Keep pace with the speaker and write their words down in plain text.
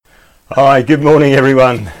Hi, good morning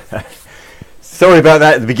everyone. Sorry about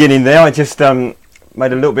that at the beginning there. I just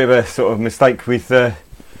made a little bit of a sort of mistake with our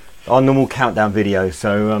normal countdown video.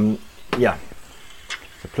 So yeah,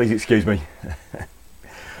 so please excuse me.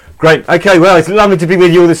 Great. Okay, well, it's lovely to be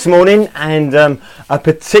with you all this morning, and a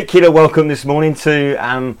particular welcome this morning to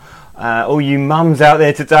all you mums out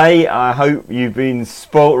there today. I hope you've been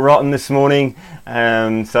spoilt rotten this morning.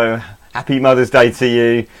 So happy Mother's Day to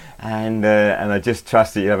you. And I just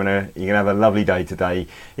trust that you're gonna have a lovely day today.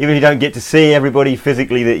 Even if you don't get to see everybody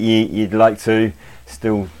physically that you'd like to,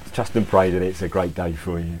 still trust and pray that it's a great day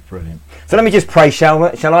for you. Brilliant. So let me just pray, shall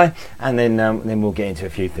I? And then we'll get into a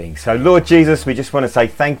few things. So Lord Jesus, we just want to say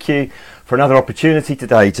thank you for another opportunity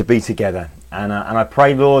today to be together. And I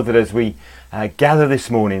pray, Lord, that as we gather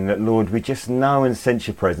this morning, that Lord, we just know and sense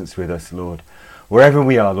your presence with us, Lord. Wherever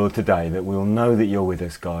we are, Lord, today, that we'll know that you're with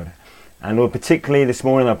us, God. And Lord, particularly this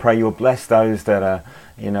morning, I pray you'll bless those that are,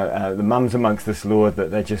 the mums amongst us, Lord,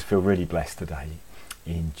 that they just feel really blessed today.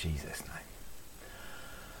 In Jesus' name.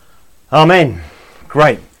 Amen.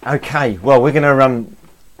 Great. Okay. Well, we're going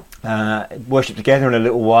to worship together in a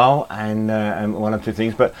little while and one or two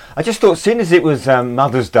things. But I just thought, seeing as it was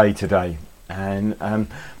Mother's Day today, and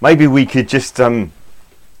maybe we could just have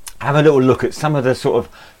a little look at some of the sort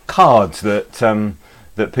of cards that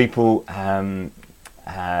that people.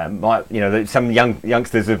 That some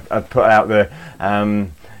youngsters have put out there.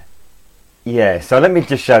 So let me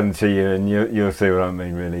just show them to you, and you'll see what I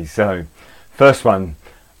mean, really. So, first one,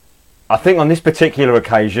 I think on this particular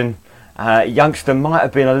occasion, youngster might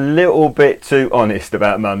have been a little bit too honest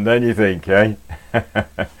about Mum, don't you think? Eh?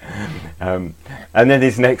 And then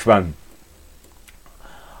this next one,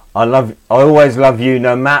 I always love you,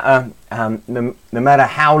 no matter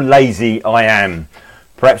how lazy I am.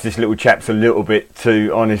 Perhaps this little chap's a little bit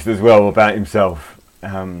too honest as well about himself.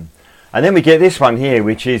 And then we get this one here,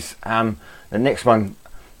 which is the next one.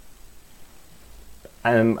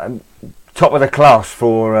 Top of the class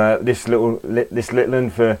for this little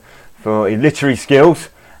one for his literary skills.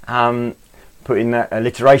 Putting that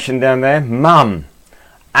alliteration down there. Mum,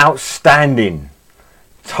 outstanding,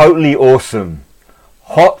 totally awesome,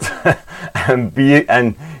 hot and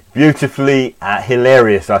beautifully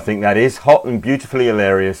hilarious, I think that is. Hot and beautifully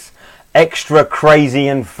hilarious. Extra crazy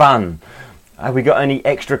and fun. Have we got any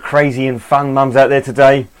extra crazy and fun mums out there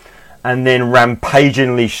today? And then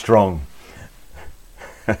rampagingly strong.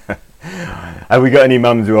 Have we got any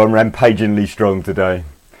mums who are rampagingly strong today?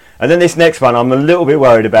 And then this next one, I'm a little bit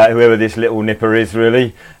worried about whoever this little nipper is,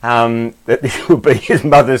 really. That this will be his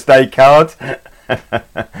Mother's Day card.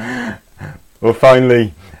 Well,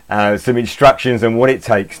 finally, some instructions on what it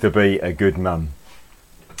takes to be a good mum.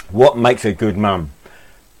 What makes a good mum?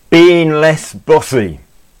 Being less bossy.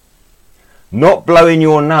 Not blowing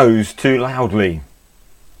your nose too loudly.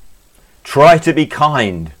 Try to be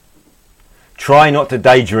kind. Try not to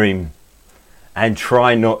daydream. And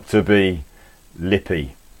try not to be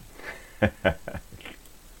lippy.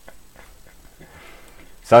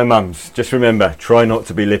 So mums, just remember, try not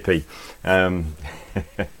to be lippy. Isn't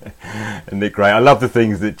it great? I love the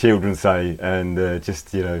things that children say, and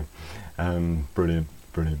brilliant.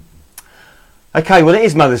 Okay, well, it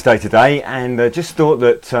is Mother's Day today, and just thought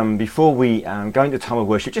that before we go into time of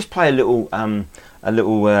worship, just play a little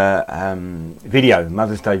video,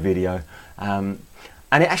 Mother's Day video, and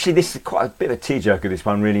this is quite a bit of a tearjerker, this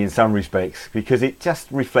one, really, in some respects, because it just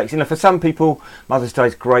reflects. For some people, Mother's Day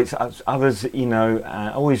is great. Others,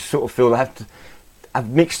 always sort of feel they have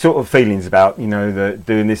mixed sort of feelings about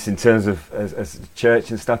doing this in terms of as church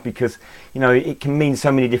and stuff, because it can mean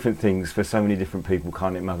so many different things for so many different people,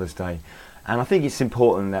 can't it, Mother's Day? And I think it's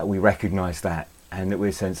important that we recognise that and that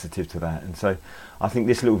we're sensitive to that. And so I think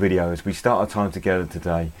this little video, as we start our time together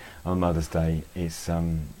today on Mother's Day, is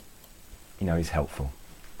is helpful.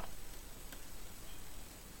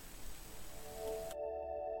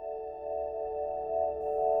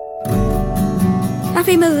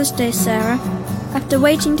 Happy Mother's Day, Sarah. After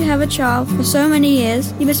waiting to have a child for so many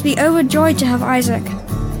years, you must be overjoyed to have Isaac.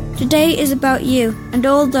 Today is about you and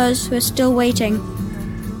all those who are still waiting.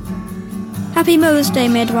 Happy Mother's Day,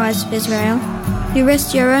 midwives of Israel. You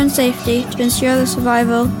risked your own safety to ensure the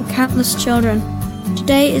survival of countless children.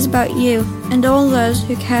 Today is about you and all those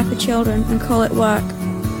who care for children and call it work.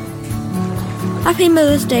 Happy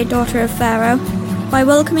Mother's Day, daughter of Pharaoh. By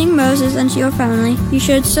welcoming Moses into your family, you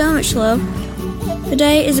showed so much love.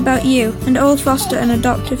 Today is about you and all foster and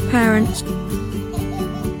adoptive parents.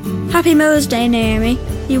 Happy Mother's Day, Naomi.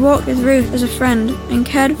 You walked with Ruth as a friend and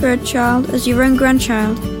cared for a child as your own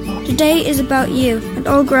grandchild. Today is about you and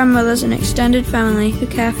all grandmothers and extended family who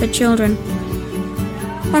care for children.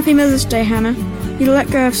 Happy Mother's Day, Hannah. You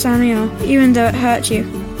let go of Samuel, even though it hurt you.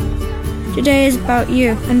 Today is about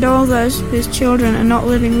you and all those whose children are not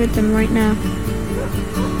living with them right now.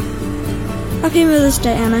 Happy Mother's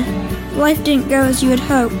Day, Anna. Life didn't go as you had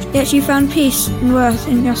hoped, yet you found peace and worth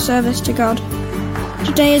in your service to God.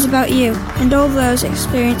 Today is about you and all those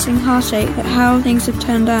experiencing heartache at how things have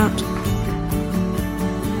turned out.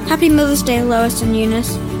 Happy Mother's Day, Lois and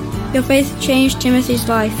Eunice. Your faith changed Timothy's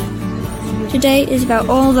life. Today is about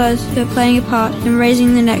all those who are playing a part in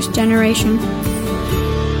raising the next generation.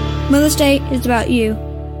 Mother's Day is about you,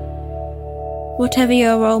 whatever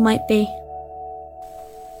your role might be.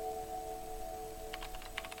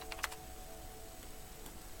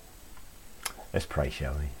 Let's pray,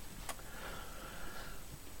 shall we?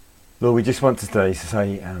 Lord, we just want today to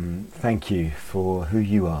say thank you for who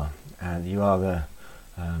you are. And you are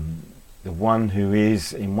the one who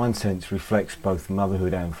is, in one sense, reflects both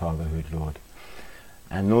motherhood and fatherhood, Lord.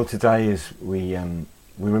 And Lord, today as we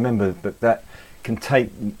remember that can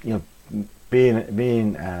take,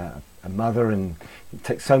 being a mother, and it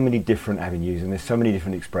takes so many different avenues, and there's so many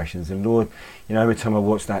different expressions. And Lord, every time I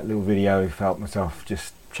watched that little video, I felt myself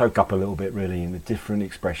just choke up a little bit, really, in the different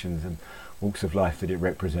expressions and walks of life that it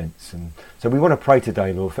represents. And so we want to pray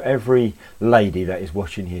today, Lord, for every lady that is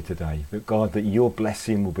watching here today, that God, that your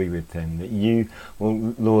blessing will be with them, that you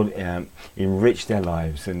will, Lord, enrich their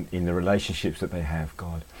lives and in the relationships that they have,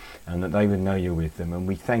 God, and that they would know you're with them. And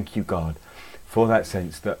we thank you, God, for that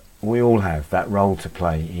sense that we all have that role to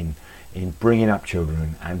play in bringing up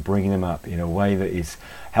children and bringing them up in a way that is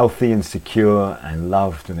healthy and secure and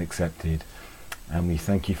loved and accepted. And we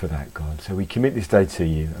thank you for that, God. So we commit this day to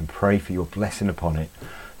you and pray for your blessing upon it,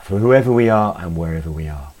 for whoever we are and wherever we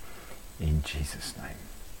are. In Jesus' name.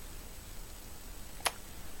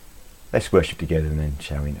 Let's worship together then,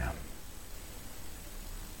 shall we now?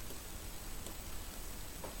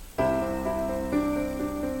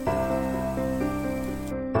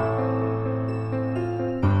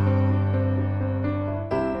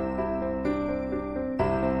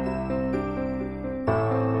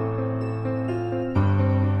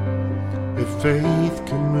 If faith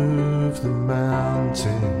can move the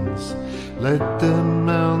mountains, let the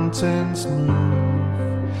mountains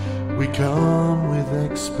move. We come with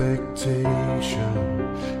expectation,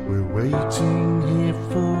 we're waiting here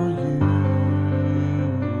for you.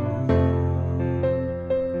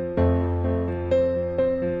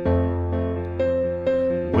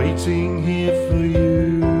 Waiting here for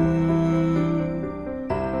you.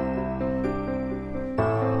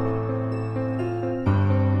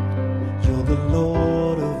 The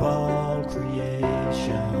Lord of all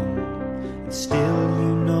creation, and still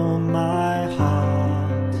you know my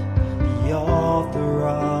heart, the author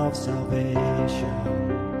of salvation.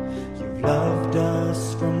 You've loved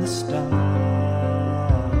us from the start.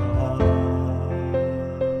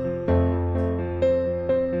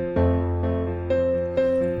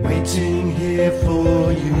 Waiting here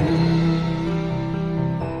for you,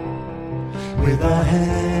 with our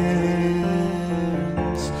hands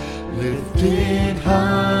lifted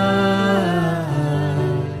high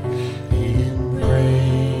in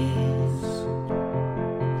praise,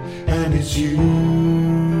 and it's you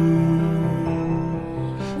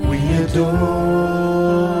we adore,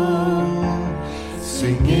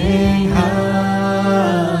 singing hallelujah.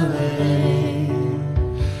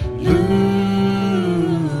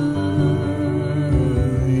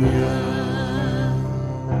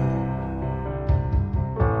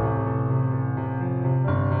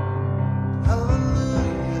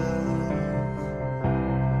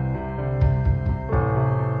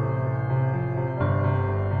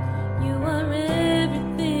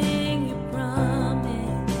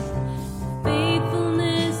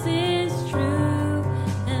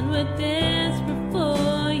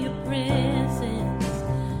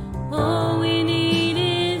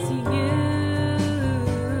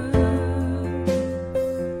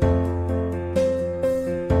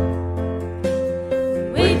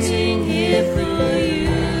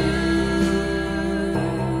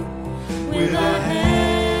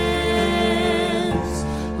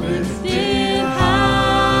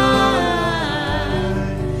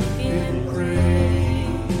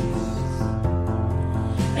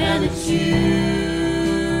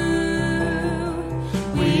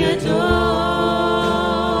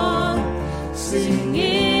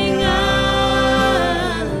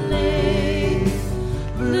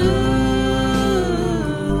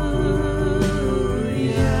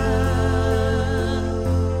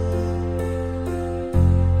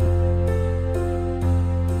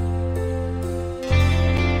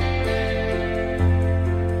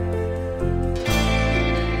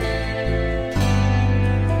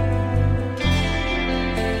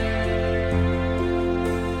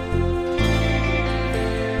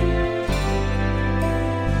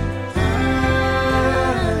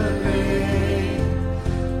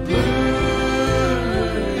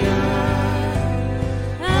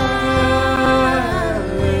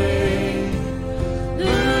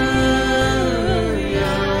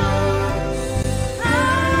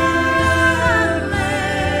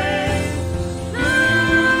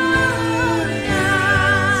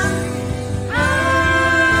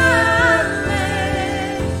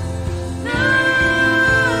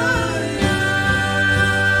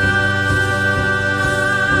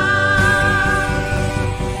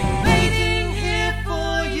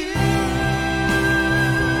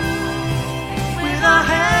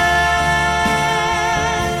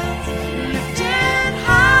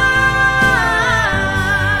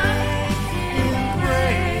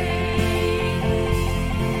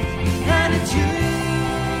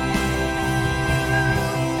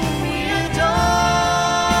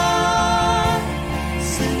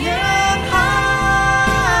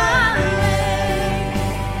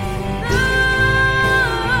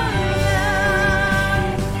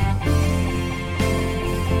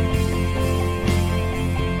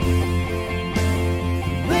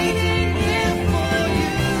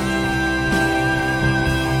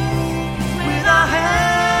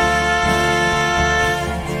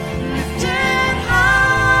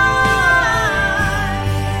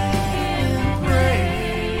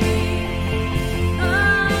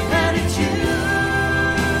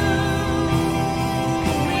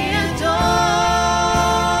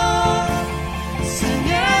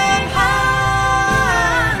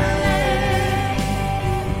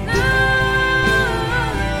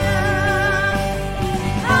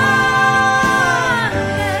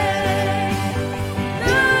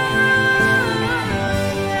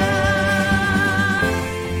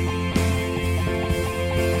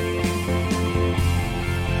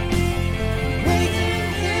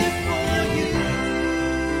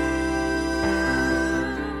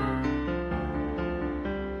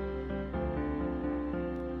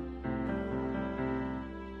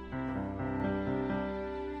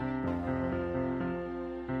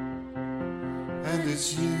 and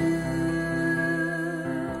it's you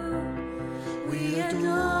we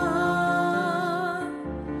adore,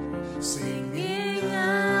 singing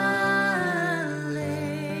hallelujah.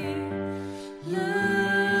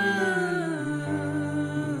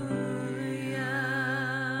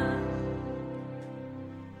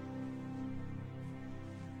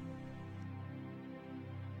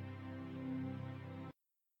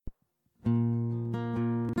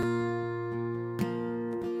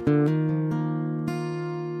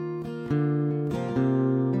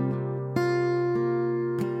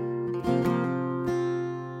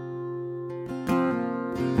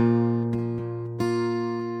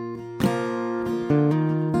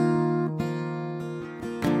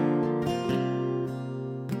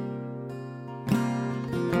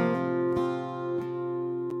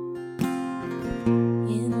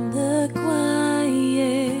 In the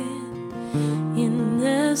quiet, in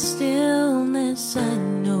the stillness, I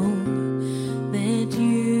know that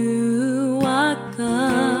you are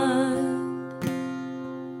God.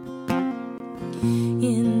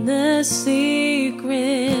 In the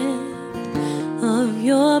secret of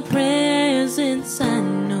your presence, I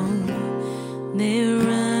know there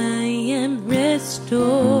I am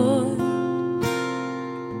restored.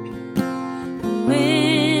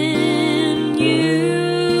 When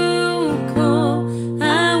you call,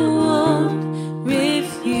 I won't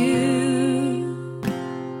refuse.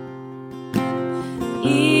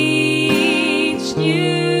 Each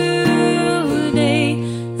new day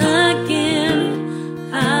again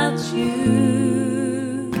I'll choose.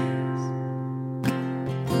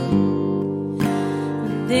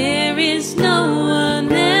 There is no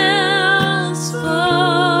one else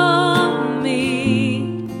for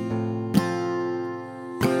me,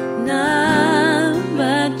 none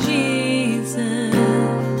but Jesus,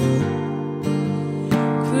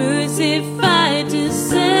 crucified to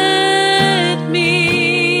set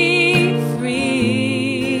me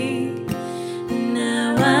free.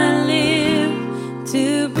 Now I live to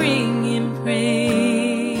bring him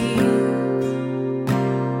praise.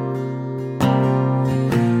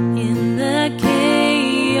 In the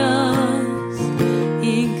chaos,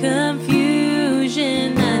 in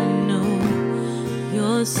confusion, I know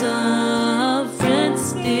you're sovereign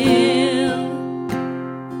still.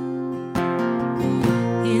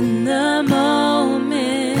 In the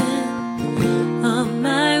moment of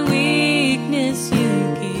my weakness, you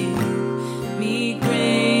give me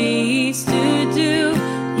grace to do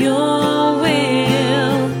your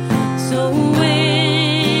will. So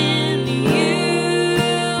when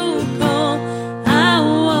you call, I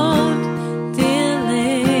won't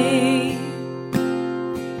delay.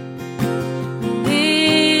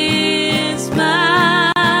 This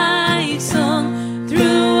my song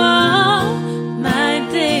through all my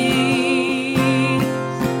days.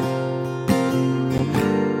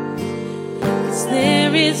 'Cause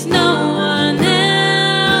there is no one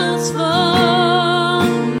else for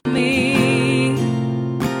me,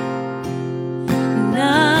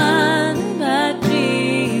 none but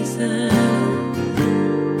Jesus,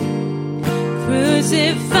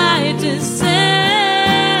 crucified to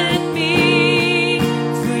set me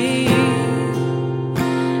free.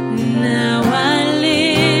 Now I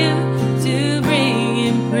live to bring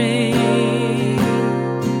him praise.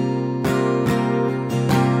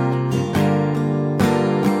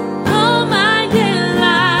 All my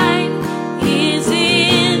delight is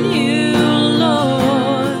in you,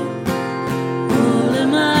 Lord. All of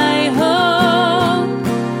my hope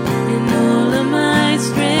and all of my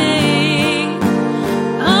strength.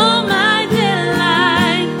 All my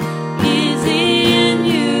delight is in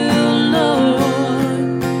you, Lord,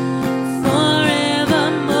 forevermore.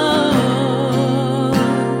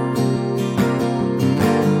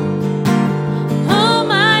 All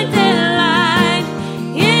my delight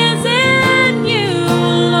is in you,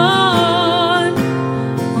 Lord.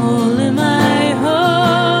 All of my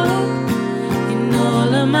hope and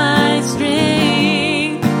all of my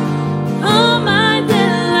strength. All my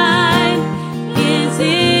delight is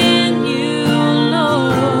in you,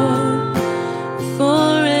 Lord,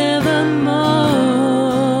 forevermore.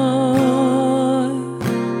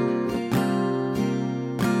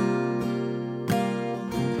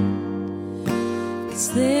 'Cause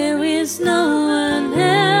there is no one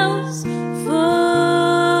else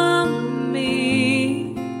for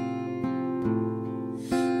me,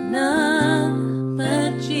 none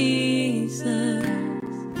but Jesus,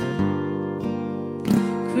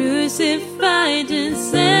 crucified to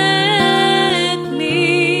set me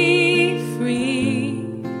free.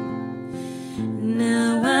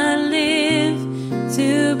 Now I live to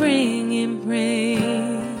bring him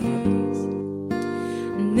praise.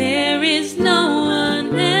 There is no one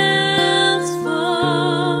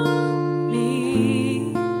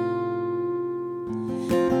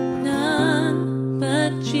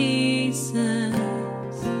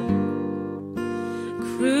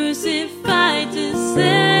crucified to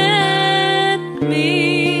set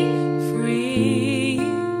me free.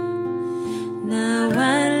 Now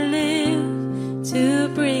I live to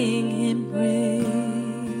bring him praise.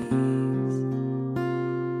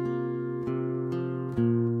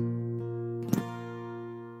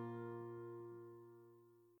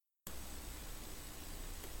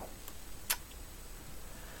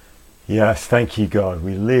 Yes, thank you, God.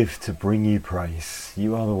 We live to bring you praise.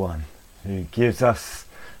 You are the one who gives us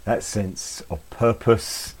that sense of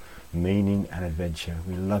purpose, meaning and adventure.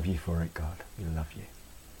 We love you for it, God. We love you.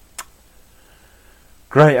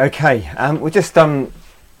 Great, okay. We're just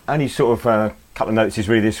only sort of a couple of notices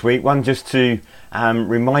really this week. One, just to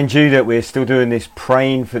remind you that we're still doing this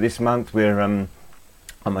praying for this month. I'm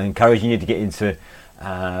encouraging you to get into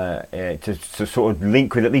to sort of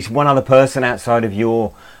link with at least one other person outside of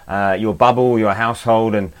your bubble, your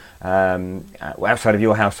household, and outside of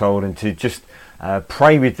your household, and to just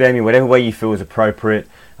pray with them in whatever way you feel is appropriate,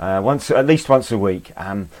 at least once a week,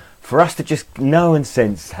 for us to just know and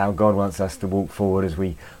sense how God wants us to walk forward as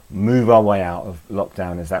we move our way out of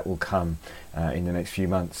lockdown, as that will come in the next few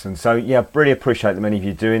months. And so, yeah, really appreciate that many of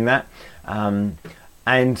you doing that.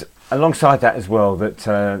 And alongside that as well, that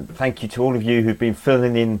thank you to all of you who've been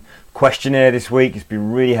filling in questionnaire this week. It's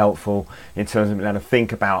been really helpful in terms of being able to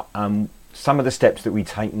think about some of the steps that we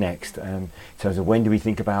take next, in terms of when do we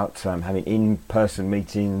think about having in-person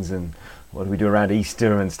meetings, and what do we do around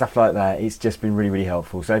Easter and stuff like that. It's just been really, really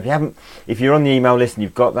helpful. So if you're on the email list and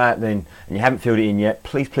you've got that, then and you haven't filled it in yet,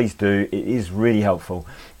 please do. It is really helpful.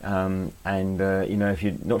 If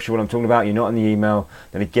you're not sure what I'm talking about, you're not on the email,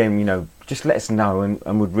 then again, just let us know,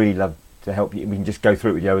 and would really love to help you. We can just go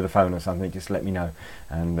through it with you over the phone or something. Just let me know,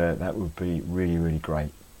 and that would be really, really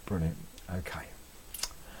great. Brilliant. Okay.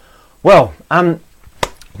 Well,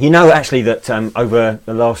 actually that over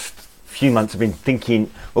the last few months I've been thinking,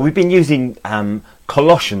 we've been using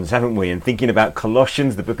Colossians, haven't we? And thinking about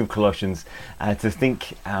Colossians, the book of Colossians, to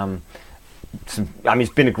think, it's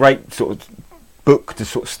been a great sort of book to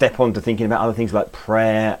sort of step on to thinking about other things like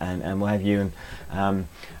prayer and what have you. And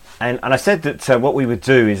I said that what we would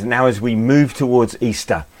do is now, as we move towards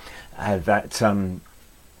Easter, that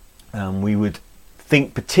we would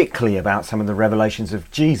think particularly about some of the revelations of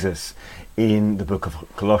Jesus in the book of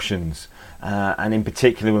Colossians, and in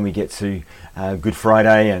particular when we get to Good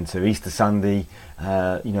Friday and to Easter Sunday,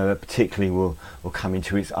 that particularly will come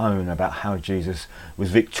into its own about how Jesus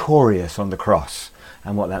was victorious on the cross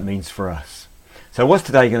and what that means for us. So I was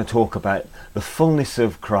today going to talk about the fullness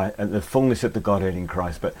of Christ, the fullness of the Godhead in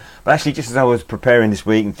Christ. But actually, just as I was preparing this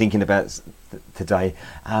week and thinking about today,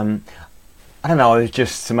 I don't know,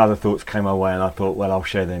 some other thoughts came my way, and I thought, well, I'll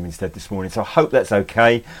share them instead this morning. So I hope that's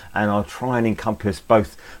okay, and I'll try and encompass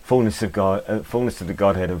both fullness of God, fullness of the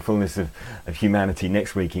Godhead, and fullness of humanity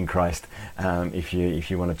next week in Christ. If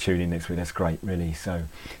you want to tune in next week, that's great, really. So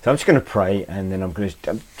I'm just going to pray, and then I'm going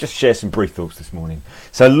to just share some brief thoughts this morning.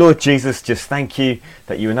 So Lord Jesus, just thank you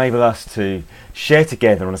that you enable us to share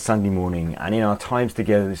together on a Sunday morning, and in our times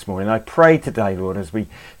together this morning. I pray today, Lord, as we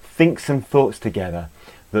think some thoughts together,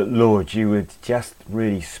 that, Lord, you would just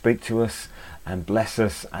really speak to us and bless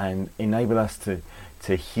us and enable us to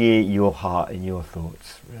hear your heart and your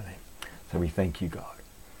thoughts, really. So we thank you, God.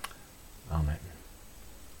 Amen.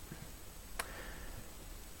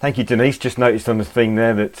 Thank you, Denise. Just noticed on the thing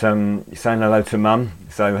there that you're saying hello to Mum.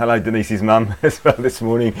 So hello, Denise's mum as well this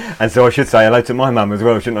morning. And so I should say hello to my mum as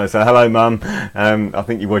well, shouldn't I? So hello, Mum. I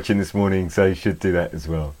think you're watching this morning, so you should do that as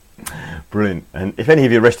well. Brilliant. And if any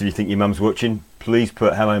of the rest of you think your mum's watching, please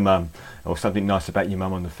put hello mum or something nice about your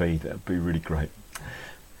mum on the feed. That would be really great.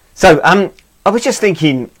 So I was just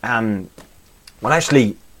thinking, I watched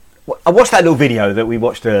that little video that we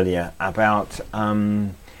watched earlier about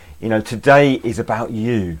today is about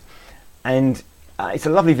you, and it's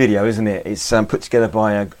a lovely video, isn't it? It's put together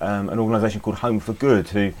by an organisation called Home for Good,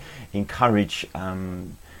 who encourage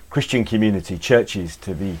Christian community churches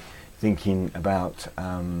to be thinking about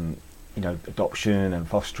adoption and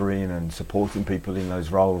fostering and supporting people in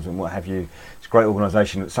those roles and what have you. It's a great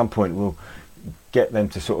organisation. At some point we'll get them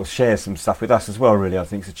to sort of share some stuff with us as well, really. I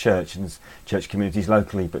think it's a church and church communities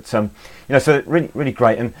locally, but so really, really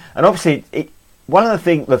great. And obviously one of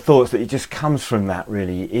the thoughts that it just comes from that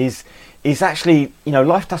really is actually,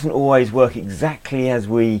 life doesn't always work exactly as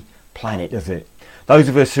we plan it, does it? Those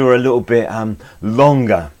of us who are a little bit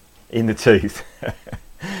longer in the tooth.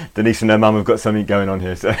 Denise and her mum have got something going on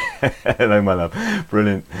here, so hello my love.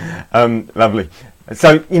 Brilliant. Lovely.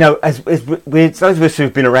 So as those of us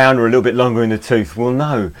who've been around or a little bit longer in the tooth will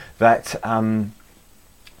know that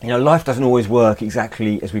you know, life doesn't always work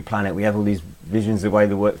exactly as we plan it. We have all these visions of the way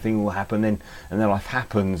the work thing will happen, and then life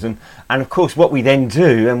happens. And of course, what we then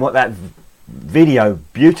do, and what that video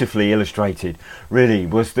beautifully illustrated, really,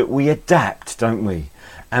 was that we adapt, don't we?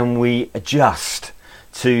 And we adjust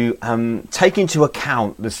to take into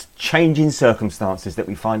account the changing circumstances that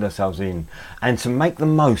we find ourselves in, and to make the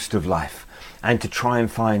most of life, and to try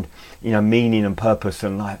and find, you know, meaning and purpose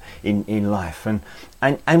in life.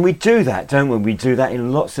 And we do that, don't we? We do that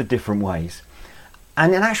in lots of different ways.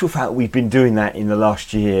 And in actual fact, we've been doing that in the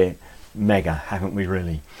last year, mega, haven't we?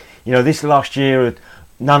 Really, you know, this last year,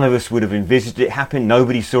 none of us would have envisaged it happen.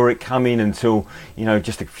 Nobody saw it coming until, you know,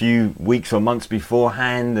 just a few weeks or months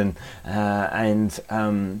beforehand, and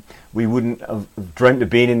we wouldn't have dreamt of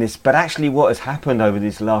being in this. But actually, what has happened over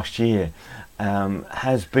this last year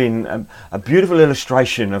has been a beautiful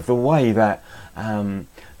illustration of the way that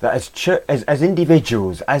that as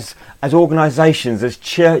individuals, as organisations, as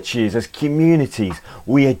churches, as communities,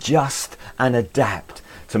 we adjust and adapt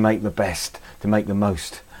to make the best, to make the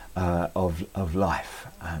most of life.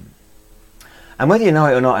 And whether you know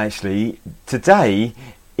it or not, actually, today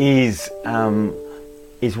is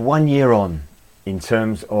 1 year on, in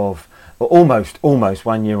terms of, or almost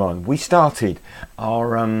 1 year on. We started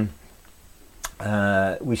our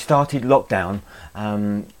lockdown,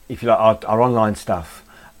 if you like, our online stuff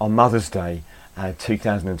on Mother's Day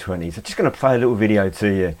 2020. So I'm just going to play a little video to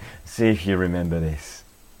you, see if you remember this.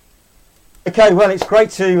 Okay, well, it's great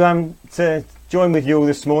to join with you all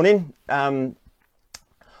this morning.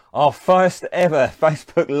 Our first ever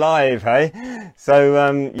Facebook Live, hey?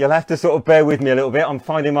 So you'll have to sort of bear with me a little bit. I'm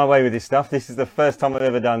finding my way with this stuff. This is the first time I've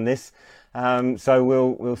ever done this. So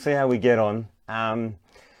we'll see how we get on.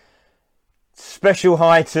 Special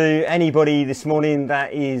hi to anybody this morning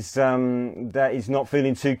that is not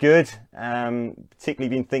feeling too good. Particularly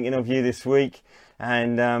been thinking of you this week,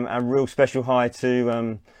 and a real special hi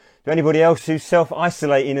to anybody else who's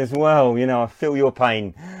self-isolating as well. You know, I feel your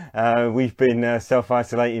pain. We've been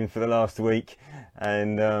self-isolating for the last week,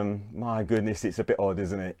 and my goodness, it's a bit odd,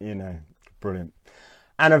 isn't it? You know, brilliant.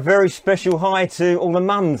 And a very special hi to all the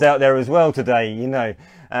mums out there as well today. You know,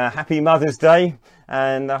 happy Mother's Day.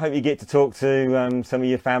 And I hope you get to talk to some of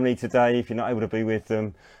your family today if you're not able to be with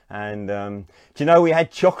them. And do you know, we had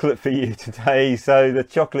chocolate for you today, so the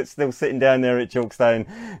chocolate's still sitting down there at Chalkstone.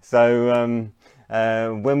 So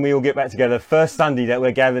when we all get back together, first Sunday that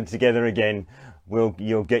we're gathered together again,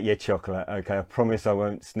 you'll get your chocolate. Okay, I promise I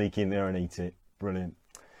won't sneak in there and eat it. Brilliant.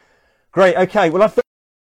 Great. Okay. Well, I thought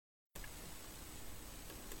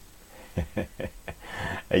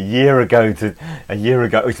a year ago. I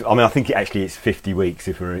mean, I think it's 50 weeks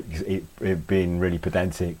if we're being really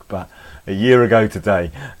pedantic. But a year ago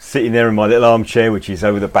today, sitting there in my little armchair, which is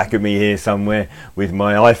over the back of me here somewhere, with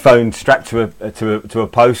my iPhone strapped to a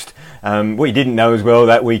post. What you didn't know as well,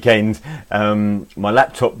 that weekend, my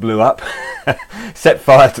laptop blew up, set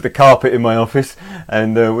fire to the carpet in my office,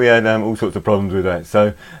 and we had all sorts of problems with that.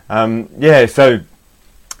 So yeah, so.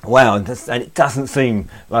 Wow, and it doesn't seem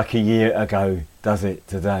like a year ago, does it,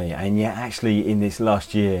 today? And yet actually in this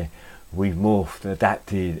last year we've morphed,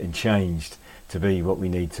 adapted and changed to be what we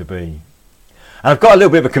need to be. And I've got a little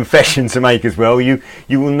bit of a confession to make as well. You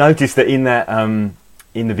will notice that in that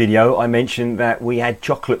in the video I mentioned that we had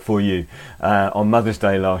chocolate for you on Mother's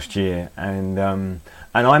Day last year, and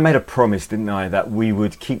I made a promise, didn't I, that we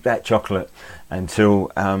would keep that chocolate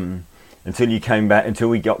until you came back, until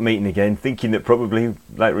we got meeting again, thinking that probably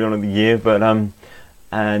later on in the year, but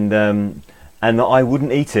and that I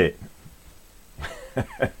wouldn't eat it.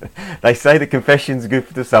 They say the confession's good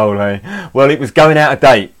for the soul, eh? Well, it was going out of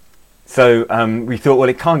date, so we thought, well,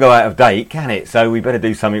 it can't go out of date, can it? So we better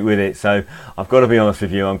do something with it. So I've got to be honest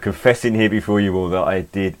with you, I'm confessing here before you all that I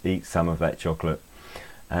did eat some of that chocolate,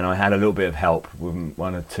 and I had a little bit of help with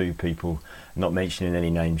one or two people, not mentioning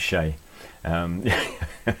any names, Shay.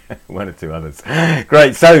 One or two others.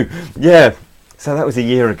 Great. So yeah, so that was a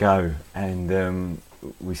year ago, and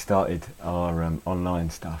we started our online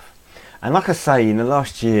stuff. And like I say, in the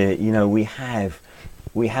last year, you know, we have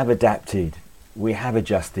adapted, we have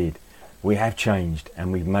adjusted, we have changed,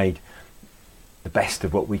 and we've made the best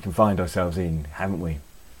of what we can find ourselves in, haven't we?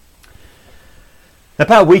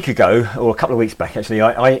 About a week ago, or a couple of weeks back actually,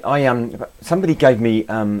 somebody gave me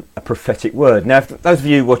a prophetic word. Now, if those of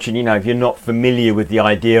you watching, you know, if you're not familiar with the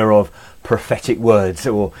idea of prophetic words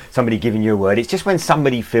or somebody giving you a word. It's just when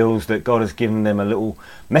somebody feels that God has given them a little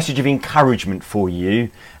message of encouragement for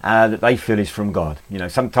you that they feel is from God. You know,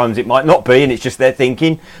 sometimes it might not be and it's just their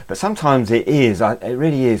thinking, but sometimes it is. It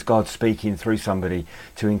really is God speaking through somebody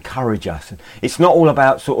to encourage us. It's not all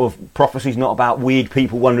about sort of prophecies, not about weird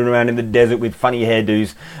people wandering around in the desert with funny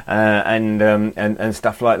hairdos and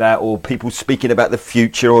stuff like that, or people speaking about the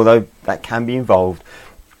future, although that can be involved.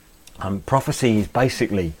 Prophecy is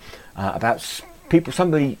basically about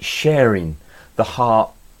somebody sharing the heart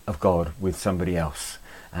of God with somebody else,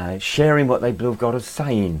 sharing what they believe God is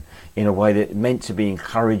saying in a way that meant to be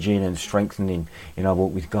encouraging and strengthening in our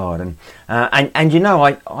walk with God. And you know,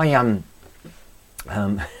 I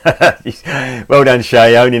well done,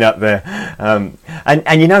 Shay, owning up there.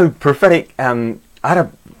 And you know, prophetic. I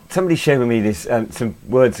had somebody shared with me this some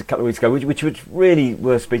words a couple of weeks ago, which was really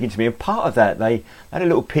worth speaking to me. And part of that, they had a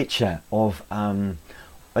little picture of.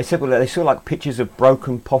 They said, well, they saw like pictures of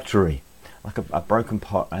broken pottery, like a broken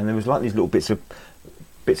pot, and there was like these little bits of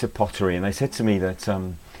pottery, and they said to me that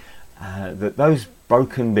that those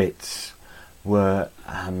broken bits were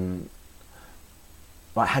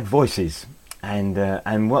like had voices,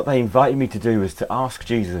 and what they invited me to do was to ask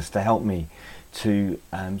Jesus to help me to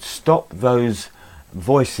stop those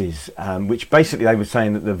voices, which basically they were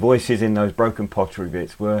saying that the voices in those broken pottery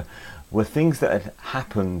bits were things that had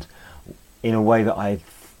happened in a way that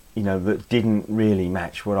that didn't really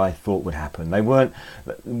match what I thought would happen. They weren't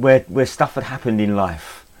where stuff had happened in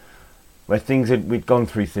life, where we'd gone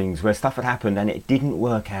through things, where stuff had happened and it didn't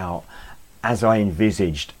work out as I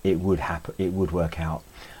envisaged it would happen. It would work out,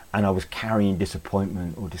 and I was carrying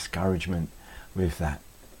disappointment or discouragement with that.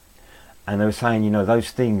 And they were saying,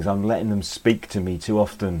 those things, I'm letting them speak to me too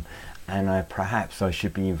often, and perhaps I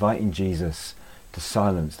should be inviting Jesus to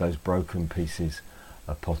silence those broken pieces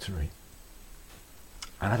of pottery.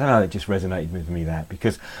 And I don't know, it just resonated with me that,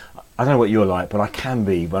 because I don't know what you're like, but I can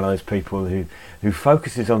be one of those people who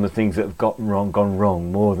focuses on the things that have gone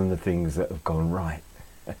wrong more than the things that have gone right.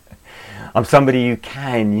 I'm somebody who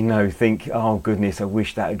can, think, oh goodness, I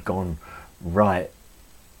wish that had gone right,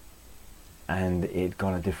 and it'd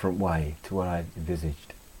gone a different way to what I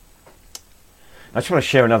envisaged. I just want to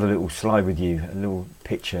share another little slide with you, a little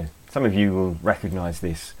picture. Some of you will recognise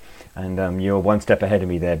this, and you're one step ahead of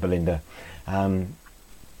me there, Belinda.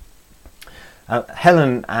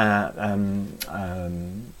 Helen,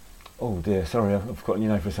 oh dear, sorry, I've forgotten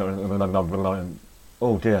your name for a second.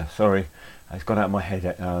 Oh dear, sorry, it's gone out of my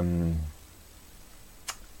head.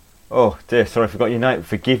 Oh dear, sorry, I forgot your name.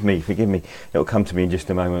 Forgive me. It'll come to me in just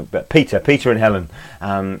a moment. But Peter and Helen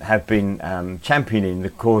have been championing the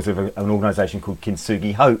cause of an organisation called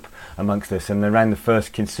Kintsugi Hope amongst us, and they ran the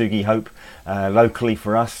first Kintsugi Hope locally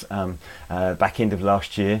for us back end of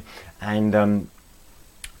last year, and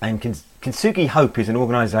Kintsugi Hope is an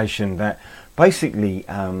organisation that basically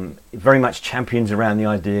very much champions around the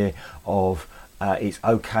idea of it's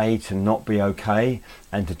okay to not be okay,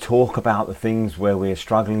 and to talk about the things where we're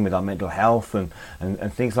struggling with our mental health and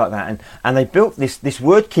things like that. And they built this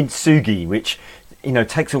word Kintsugi, which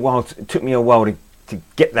took me a while to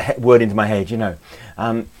get the word into my head.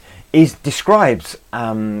 Describes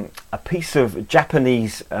a piece of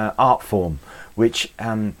Japanese art form, which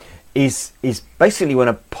is basically when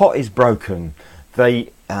a pot is broken, they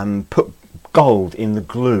put gold in the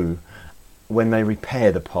glue when they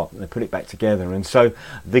repair the pot, and they put it back together. And so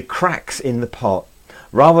the cracks in the pot,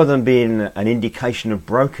 rather than being an indication of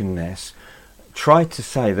brokenness, try to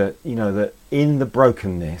say that that in the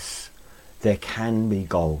brokenness there can be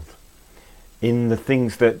gold. In the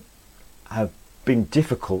things that have been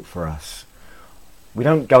difficult for us, we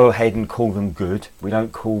don't go ahead and call them good. We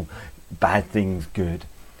don't call bad things good.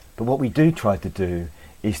 But what we do try to do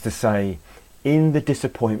is to say, in the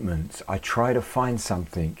disappointments, I try to find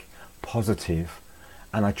something positive,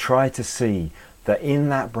 and I try to see that in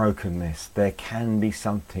that brokenness there can be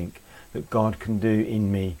something that God can do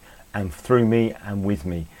in me and through me and with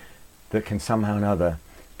me that can somehow or another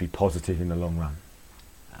be positive in the long run.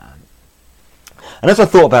 And as I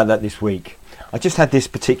thought about that this week, I just had this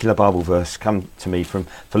particular Bible verse come to me from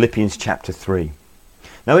Philippians chapter 3.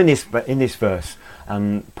 Now in this verse,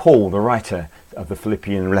 Paul, the writer of the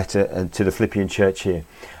Philippian letter to the Philippian church here,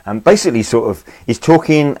 basically sort of is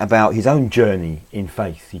talking about his own journey in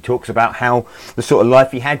faith. He talks about how the sort of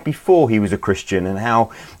life he had before he was a Christian, and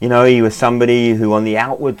how he was somebody who on the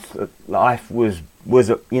outward life was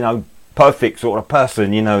perfect sort of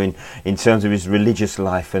person, in terms of his religious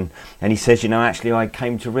life, and he says, actually I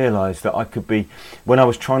came to realise that I could be, when I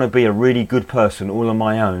was trying to be a really good person all on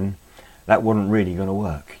my own, that wasn't really going to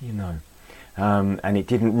work, and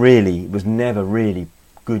it was never really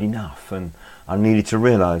good enough, and I needed to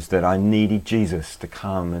realise that I needed Jesus to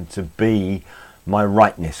come and to be my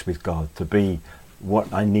rightness with God, to be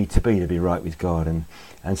what I need to be right with God.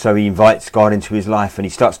 And so he invites God into his life, and he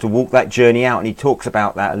starts to walk that journey out, and he talks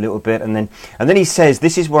about that a little bit, and then he says,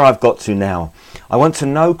 this is where I've got to now. I want to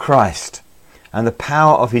know Christ and the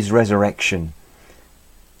power of his resurrection.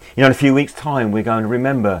 You know, in a few weeks' time, we're going to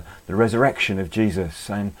remember the resurrection of Jesus.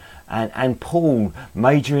 And Paul,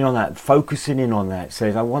 majoring on that, focusing in on that,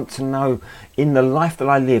 says, I want to know, in the life that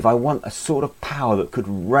I live, I want a sort of power that could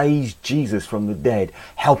raise Jesus from the dead,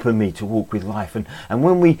 helping me to walk with life. And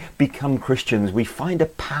when we become Christians, we find a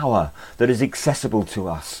power that is accessible to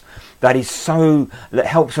us, that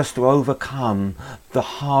helps us to overcome the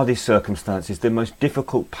hardest circumstances, the most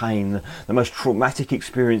difficult pain, the most traumatic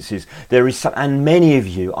experiences. And many of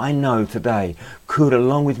you, I know today, could,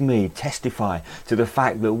 along with me, testify to the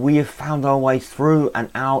fact that we have found our way through and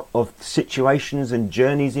out of situations and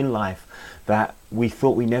journeys in life that we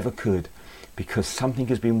thought we never could, because something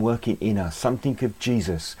has been working in us, something of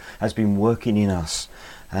Jesus has been working in us.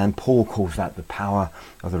 And Paul calls that the power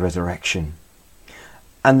of the resurrection.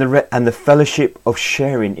 And the fellowship of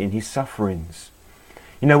sharing in his sufferings.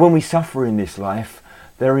 You know, when we suffer in this life,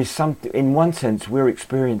 there is something, in one sense, we're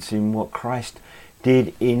experiencing what Christ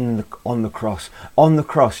did on the cross. On the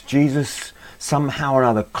cross, Jesus somehow or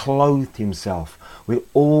other clothed himself with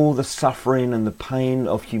all the suffering and the pain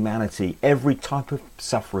of humanity. Every type of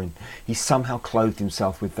suffering, he somehow clothed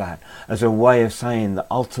himself with that, as a way of saying that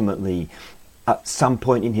ultimately, at some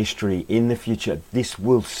point in history, in the future, this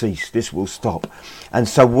will cease, this will stop. And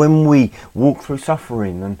so when we walk through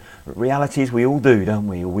suffering, and reality is we all do, don't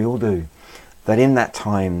we? We all do. That in that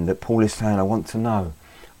time that Paul is saying, I want to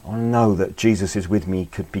know that Jesus is with me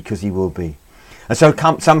because he will be. And so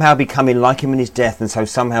somehow becoming like him in his death, and so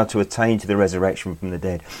somehow to attain to the resurrection from the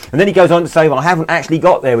dead. And then he goes on to say, well, I haven't actually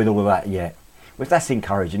got there with all of that yet. Well, that's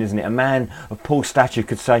encouraging, isn't it? A man of Paul's stature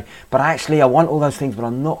could say, but actually I want all those things, but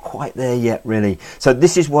I'm not quite there yet, really. So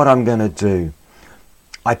this is what I'm going to do.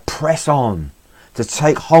 I press on to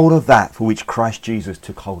take hold of that for which Christ Jesus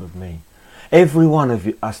took hold of me. Every one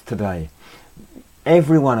of us today,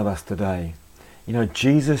 you know,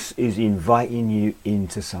 Jesus is inviting you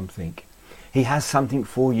into something. He has something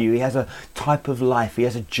for you. He has a type of life. He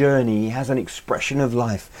has a journey. He has an expression of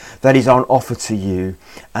life that is on offer to you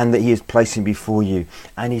and that he is placing before you.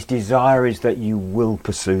 And his desire is that you will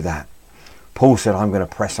pursue that. Paul said, I'm going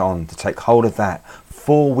to press on to take hold of that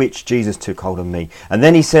for which Jesus took hold of me. And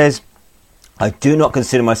then he says, I do not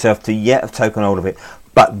consider myself to yet have taken hold of it,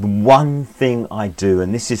 but one thing I do.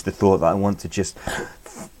 And this is the thought that I want to just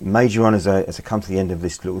major on as I come to the end of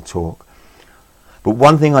this little talk. But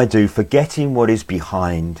one thing I do, forgetting what is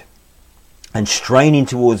behind and straining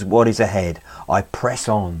towards what is ahead, I press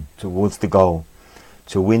on towards the goal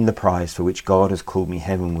to win the prize for which God has called me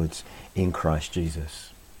heavenwards in Christ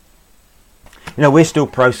Jesus. You know, we're still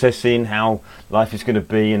processing how life is going to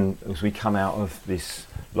be, and as we come out of this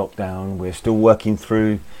lockdown, we're still working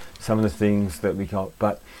through some of the things that we got.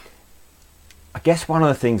 But I guess one of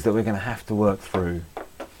the things that we're going to have to work through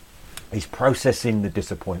is processing the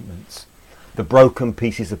disappointments, the broken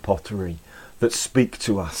pieces of pottery that speak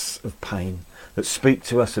to us of pain, that speak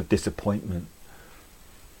to us of disappointment.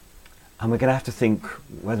 And we're going to have to think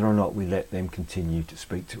whether or not we let them continue to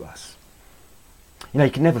speak to us. You know,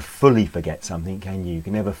 you can never fully forget something, can you? You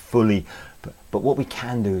can never fully... But what we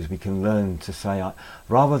can do is we can learn to say,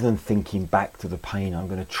 rather than thinking back to the pain, I'm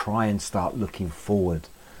going to try and start looking forward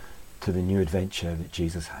to the new adventure that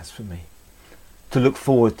Jesus has for me. To look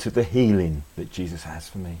forward to the healing that Jesus has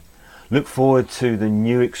for me. Look forward to the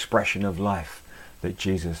new expression of life that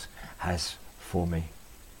Jesus has for me.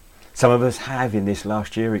 Some of us have in this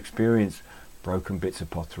last year experienced broken bits of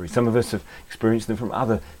pottery. Some of us have experienced them from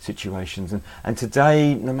other situations. And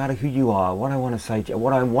today, no matter who you are, what I want to say to you,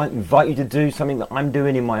 what I invite you to do, something that I'm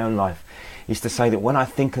doing in my own life, is to say that when I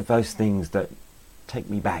think of those things that take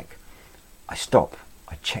me back, I stop,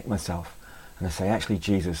 I check myself, and I say, actually,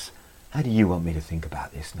 Jesus, how do you want me to think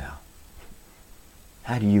about this now?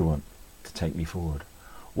 How do you want to take me forward?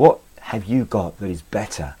 What have you got that is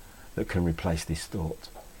better that can replace this thought?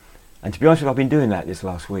 And to be honest with you, I've been doing that this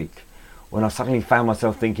last week. When I suddenly found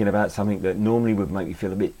myself thinking about something that normally would make me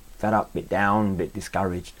feel a bit fed up, a bit down, a bit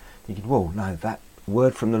discouraged, thinking, whoa, no, that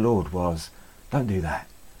word from the Lord was, don't do that.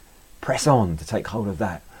 Press on to take hold of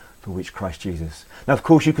that for which Christ Jesus. Now, of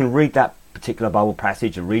course, you can read that particular Bible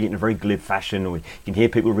passage and read it in a very glib fashion, or you can hear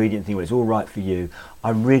people read it and think, well, it's all right for you.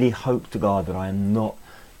 I really hope to God that I am not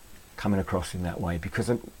coming across in that way, because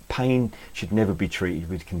pain should never be treated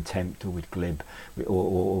with contempt or with glib,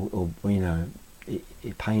 or you know,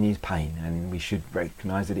 pain is pain, and we should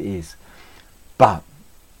recognise that it is. But,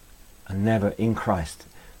 and never in Christ,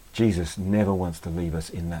 Jesus never wants to leave us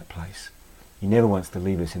in that place. He never wants to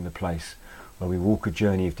leave us in the place where we walk a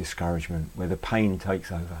journey of discouragement, where the pain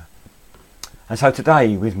takes over. And so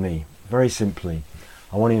today, with me, very simply,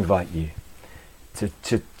 I want to invite you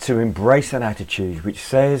to embrace an attitude which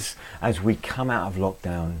says, as we come out of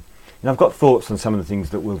lockdown, and I've got thoughts on some of the things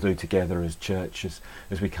that we'll do together as church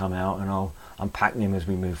as we come out, and I'll unpack them as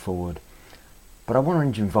we move forward. But I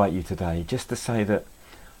want to invite you today just to say that,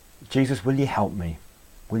 Jesus, will you help me?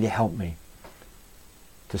 Will you help me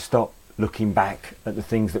to stop looking back at the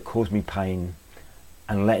things that cause me pain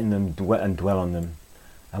and letting them dwell on them?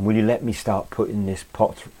 And will you let me start putting this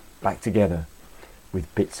pot back together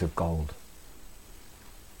with bits of gold?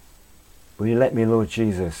 Will you let me, Lord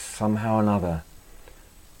Jesus, somehow or another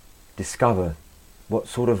discover what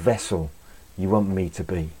sort of vessel you want me to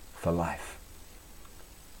be for life?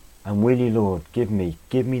 And will you, Lord, give me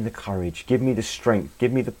the courage, give me the strength,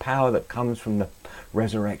 give me the power that comes from the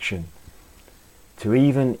resurrection to,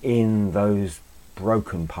 even in those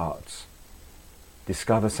broken parts,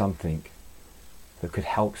 discover something that could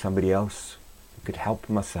help somebody else, could help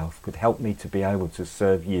myself, could help me to be able to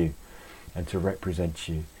serve you and to represent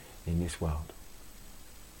you in this world.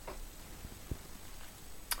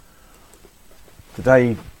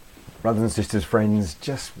 Today, brothers and sisters, friends,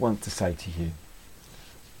 just want to say to you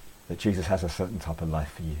that Jesus has a certain type of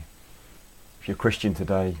life for you. If you're a Christian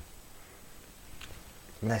today,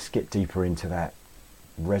 let's get deeper into that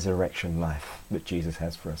resurrection life that Jesus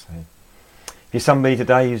has for us. If you're somebody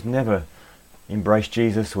today who's never embraced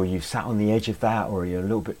Jesus, or you've sat on the edge of that, or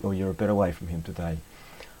you're a bit away from him today,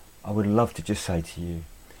 I would love to just say to you,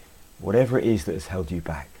 whatever it is that has held you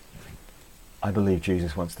back, I believe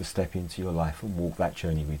Jesus wants to step into your life and walk that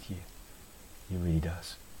journey with you. He really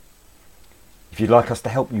does. If you'd like us to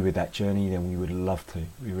help you with that journey, then we would love to.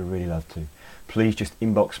 We would really love to. Please just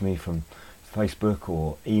inbox me from Facebook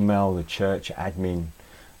or email the church admin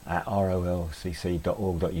at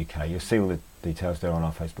rolcc.org.uk. You'll see all the details there on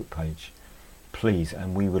our Facebook page. Please,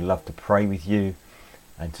 and we would love to pray with you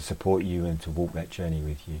and to support you and to walk that journey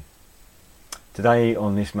with you. Today,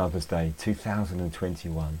 on this Mother's Day,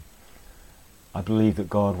 2021, I believe that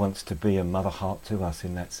God wants to be a mother heart to us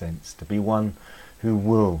in that sense, to be one who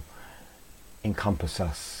will encompass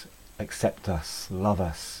us, accept us, love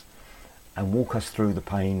us, and walk us through the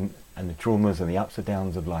pain and the traumas and the ups and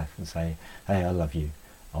downs of life and say, hey, I love you,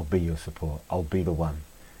 I'll be your support, I'll be the one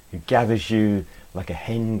who gathers you like a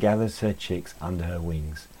hen gathers her chicks under her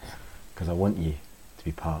wings, because I want you to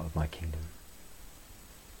be part of my kingdom.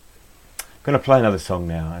 I'm going to play another song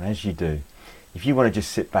now, and as you do, if you want to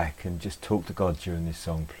just sit back and just talk to God during this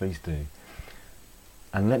song, please do.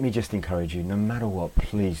 And let me just encourage you, no matter what,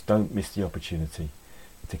 please don't miss the opportunity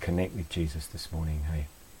to connect with Jesus this morning, hey?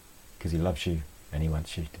 Because he loves you and he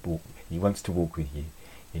wants you to walk. He wants to walk with you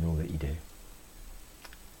in all that you do.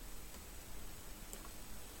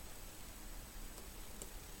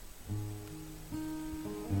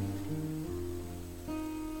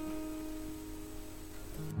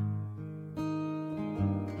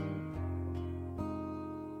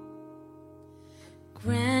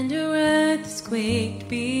 Grander earth has quaked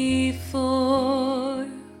before,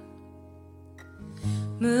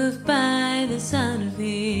 moved by the sound of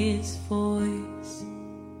his voice.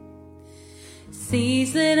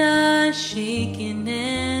 Seas that are shaken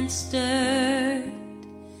and stirred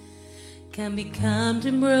can be calmed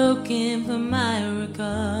and broken for my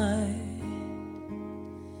regard.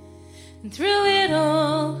 And through it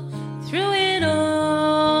all,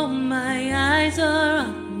 my eyes are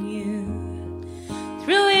on you.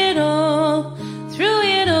 Through it all,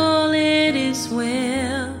 it is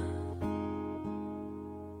well.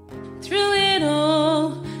 Through it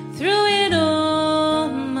all,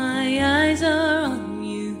 my eyes are on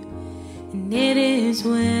you, and it is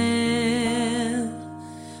well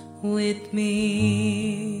with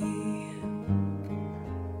me.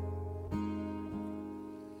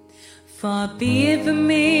 Far be it from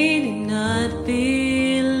me to not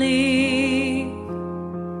believe,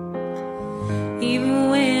 even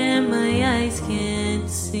when my eyes can't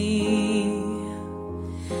see,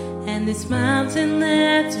 and this mountain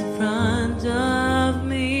that's in front of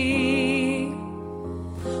me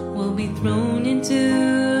will be thrown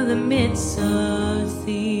into the midst of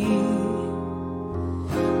thee.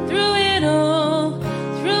 Through it all,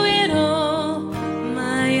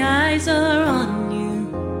 my eyes are on you.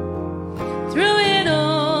 Through it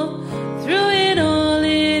all,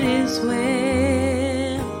 it is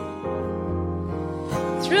well.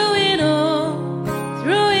 Through it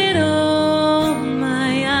all,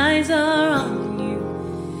 my eyes are on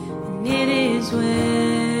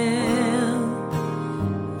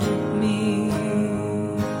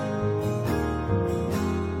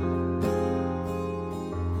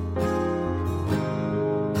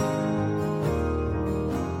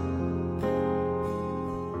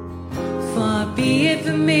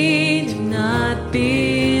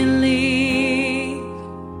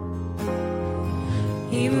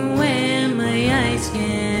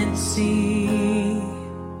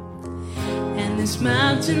this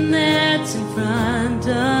mountain that's in front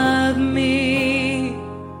of me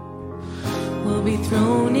will be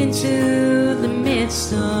thrown into the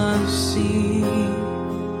midst of the sea.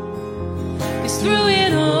 'Cause through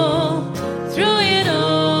it all,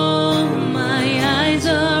 my eyes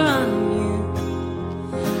are on you.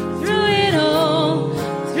 Through it all,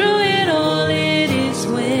 it is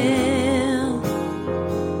well.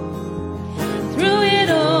 Through it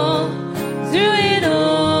all,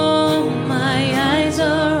 my eyes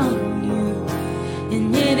are on you,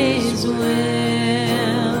 and it is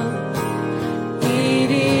well.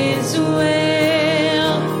 It is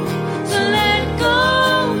well. So let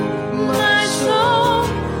go, my soul,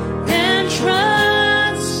 and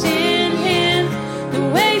trust in Him. The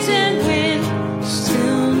waves and wind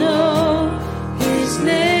still know His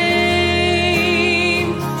name.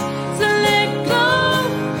 So let go,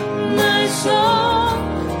 my soul,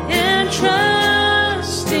 and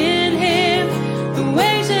trust in Him. The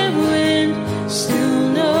waves and wind still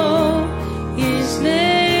know His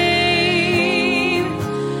name.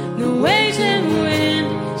 The waves and wind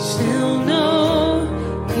still know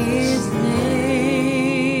His name.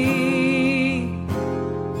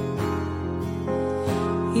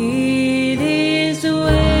 It is well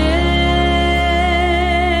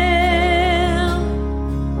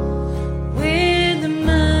with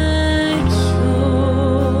my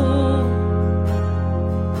soul.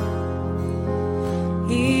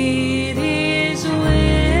 It is well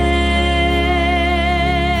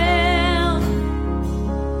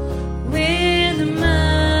with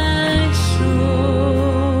my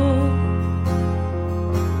soul.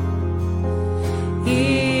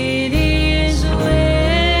 It is well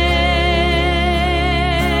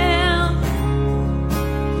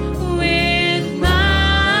with my soul.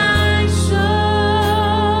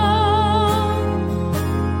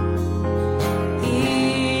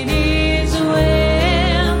 It is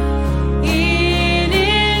well. It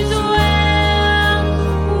is well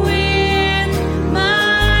with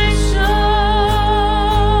my soul.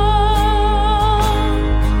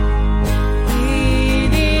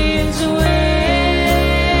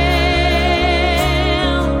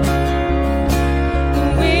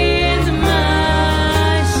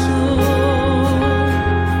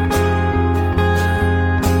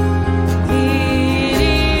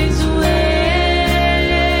 It is well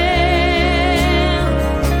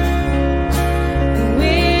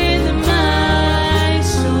with my soul. It is well with my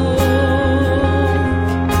soul.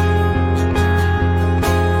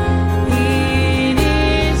 It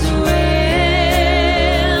is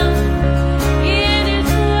well. It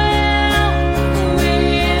is well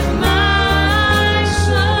with my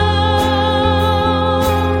soul.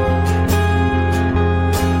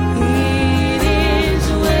 It is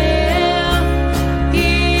well.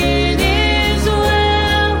 It is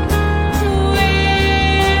well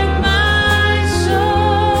with my soul.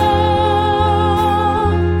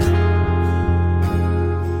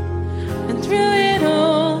 And through it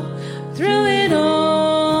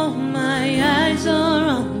all, my eyes are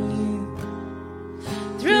on you.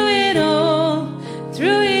 Through it all,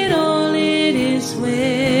 it is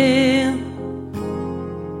well.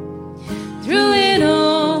 Through it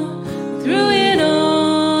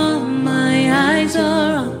all, my eyes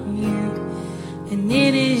are on you, and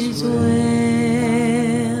it is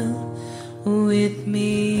well with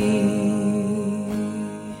me.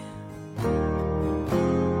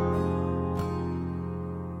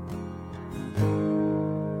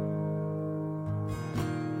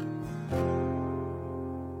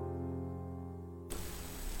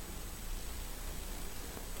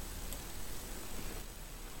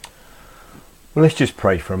 Well, let's just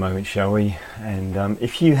pray for a moment, shall we? And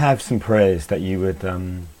if you have some prayers that you would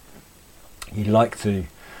you'd like to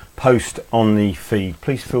post on the feed,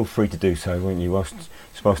 please feel free to do so, won't you?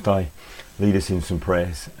 Whilst I lead us in some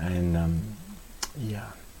prayers, and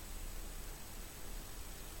yeah.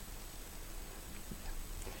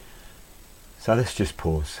 So let's just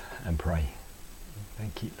pause and pray.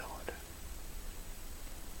 Thank you, Lord.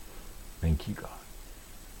 Thank you, God.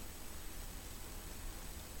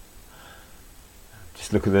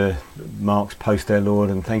 Just look at the Mark's post there, Lord,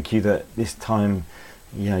 and thank you that this time,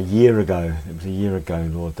 a year ago, it was a year ago,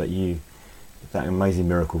 Lord, that you did that amazing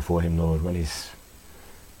miracle for him, Lord, when his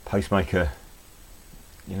pacemaker,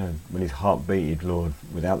 when his heart beated, Lord,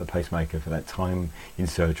 without the pacemaker for that time in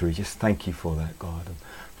surgery. Just thank you for that, God, and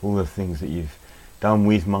for all the things that you've done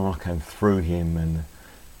with Mark and through him, and the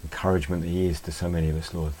encouragement that he is to so many of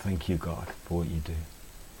us, Lord. Thank you, God, for what you do.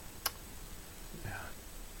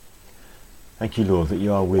 Thank you, Lord, that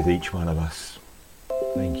you are with each one of us.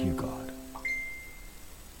 Thank you, God.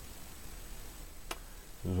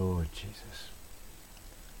 Lord Jesus.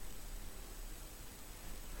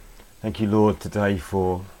 Thank you, Lord, today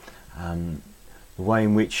for the way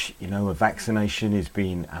in which, a vaccination is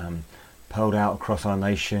being pearled out across our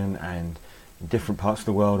nation and in different parts of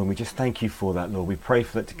the world, and we just thank you for that, Lord. We pray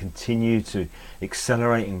for that to continue to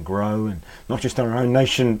accelerate and grow, and not just in our own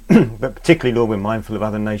nation, but particularly, Lord, we're mindful of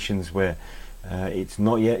other nations where it's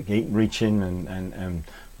not yet reaching and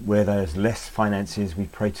where there's less finances. We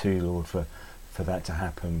pray to you, Lord, for that to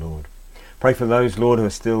happen, Lord. Pray for those, Lord, who are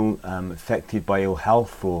still affected by ill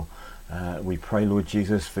health, or we pray, Lord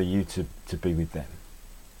Jesus, for you to be with them.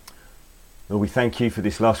 Lord, we thank you for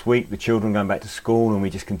this last week, the children going back to school, and we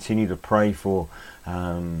just continue to pray for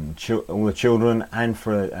all the children and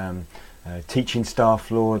for teaching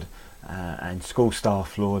staff, Lord, and school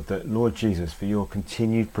staff, Lord, that, Lord Jesus, for your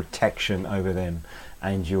continued protection over them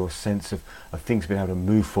and your sense of things being able to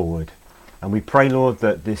move forward. And we pray, Lord,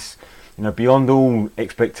 that this, beyond all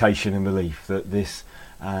expectation and belief, that this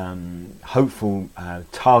hopeful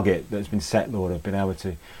target that's been set, Lord, have been able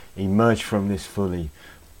to emerge from this fully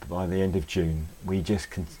by the end of June. We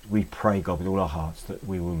pray, God, with all our hearts that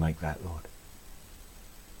we will make that, Lord.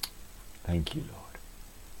 Thank you, Lord.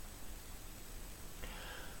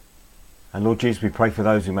 And Lord Jesus, we pray for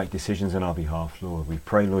those who make decisions on our behalf, Lord. We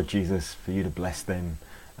pray, Lord Jesus, for you to bless them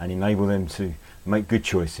and enable them to make good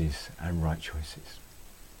choices and right choices.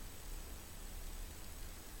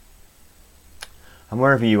 And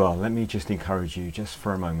wherever you are, let me just encourage you just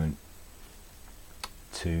for a moment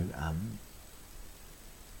to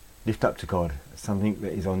lift up to God something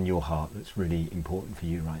that is on your heart that's really important for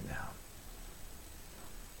you right now.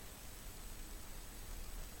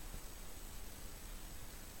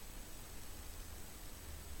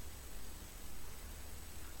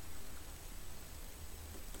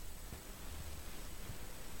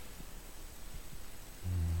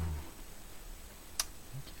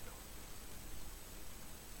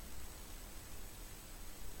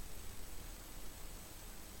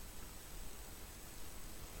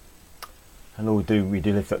 And Lord, we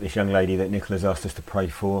do lift up this young lady that Nicola's asked us to pray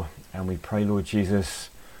for, and we pray, Lord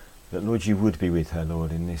Jesus, that, Lord, you would be with her,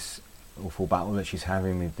 Lord, in this awful battle that she's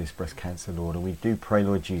having with this breast cancer, Lord. And we do pray,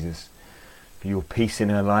 Lord Jesus, for your peace in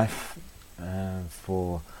her life,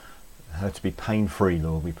 for her to be pain-free,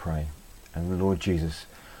 Lord, we pray. And Lord Jesus,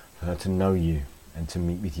 for her to know you and to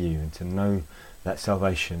meet with you and to know that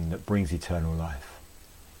salvation that brings eternal life.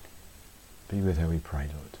 Be with her, we pray,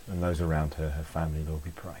 Lord, and those around her, her family, Lord,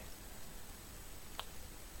 we pray.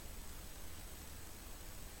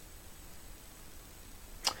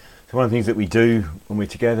 So one of the things that we do when we're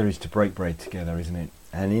together is to break bread together, isn't it?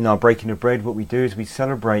 And in our breaking of bread, what we do is we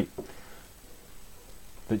celebrate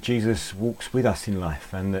that Jesus walks with us in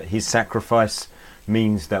life and that his sacrifice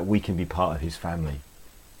means that we can be part of his family.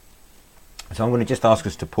 So I'm going to just ask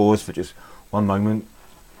us to pause for just one moment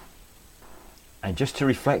and just to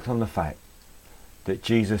reflect on the fact that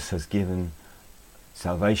Jesus has given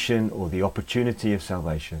salvation, or the opportunity of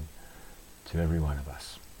salvation, to every one of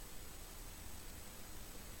us.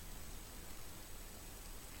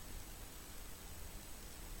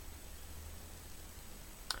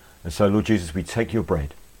 And so, Lord Jesus, we take your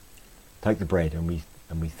bread, take the bread, and we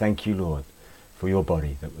thank you, Lord, for your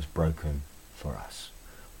body that was broken for us.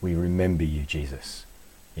 We remember you, Jesus,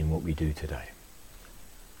 in what we do today.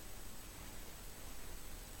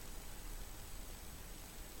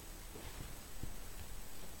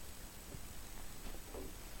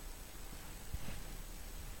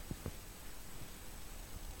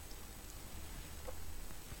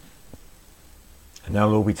 And now,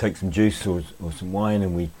 Lord, we take some juice or some wine,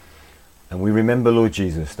 and we remember, Lord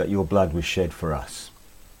Jesus, that your blood was shed for us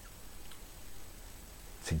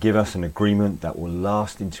to give us an agreement that will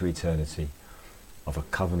last into eternity, of a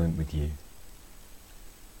covenant with you.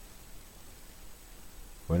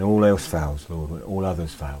 When all else fails, Lord, when all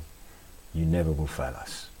others fail, you never will fail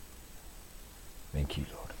us. Thank you,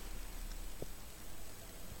 Lord.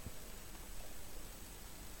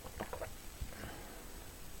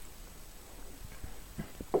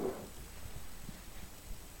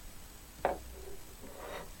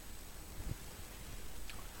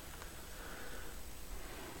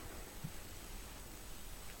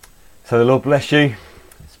 So the Lord bless you.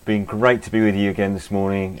 It's been great to be with you again this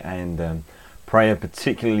morning, and pray a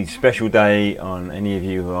particularly special day on any of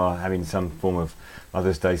you who are having some form of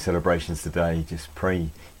Mother's Day celebrations today. Just pray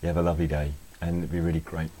you have a lovely day, and it'd be really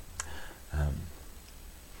great.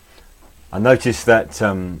 I noticed that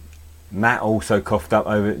Matt also coughed up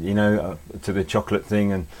over, to the chocolate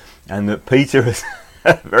thing, and that Peter has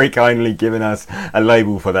very kindly given us a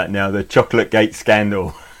label for that now, the Chocolate Gate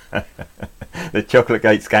Scandal. The Chocolate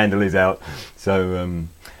Gate Scandal is out, so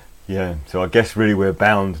so I guess really we're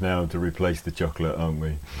bound now to replace the chocolate, aren't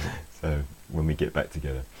we? So when we get back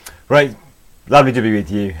together. Right, lovely to be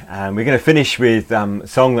with you. And we're going to finish with a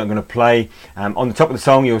song that I'm going to play. On the top of the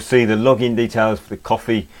song, you'll see the login details for the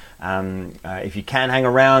coffee. If you can hang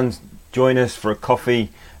around, join us for a coffee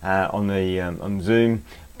on Zoom.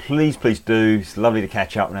 Please do. It's lovely to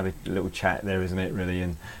catch up and have a little chat there, isn't it, really?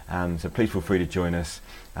 And so please feel free to join us.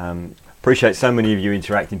 Appreciate so many of you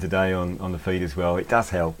interacting today on the feed as well. It does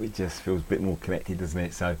help. It just feels a bit more connected, doesn't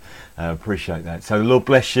it? So appreciate that. So the Lord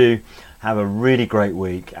bless you. Have a really great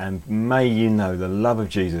week, and may you know the love of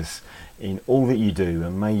Jesus in all that you do,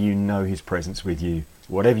 and may you know his presence with you,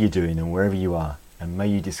 whatever you're doing and wherever you are, and may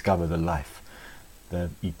you discover the life,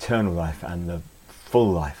 the eternal life and the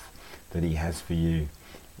full life that he has for you.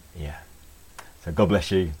 Yeah. So God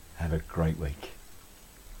bless you. Have a great week.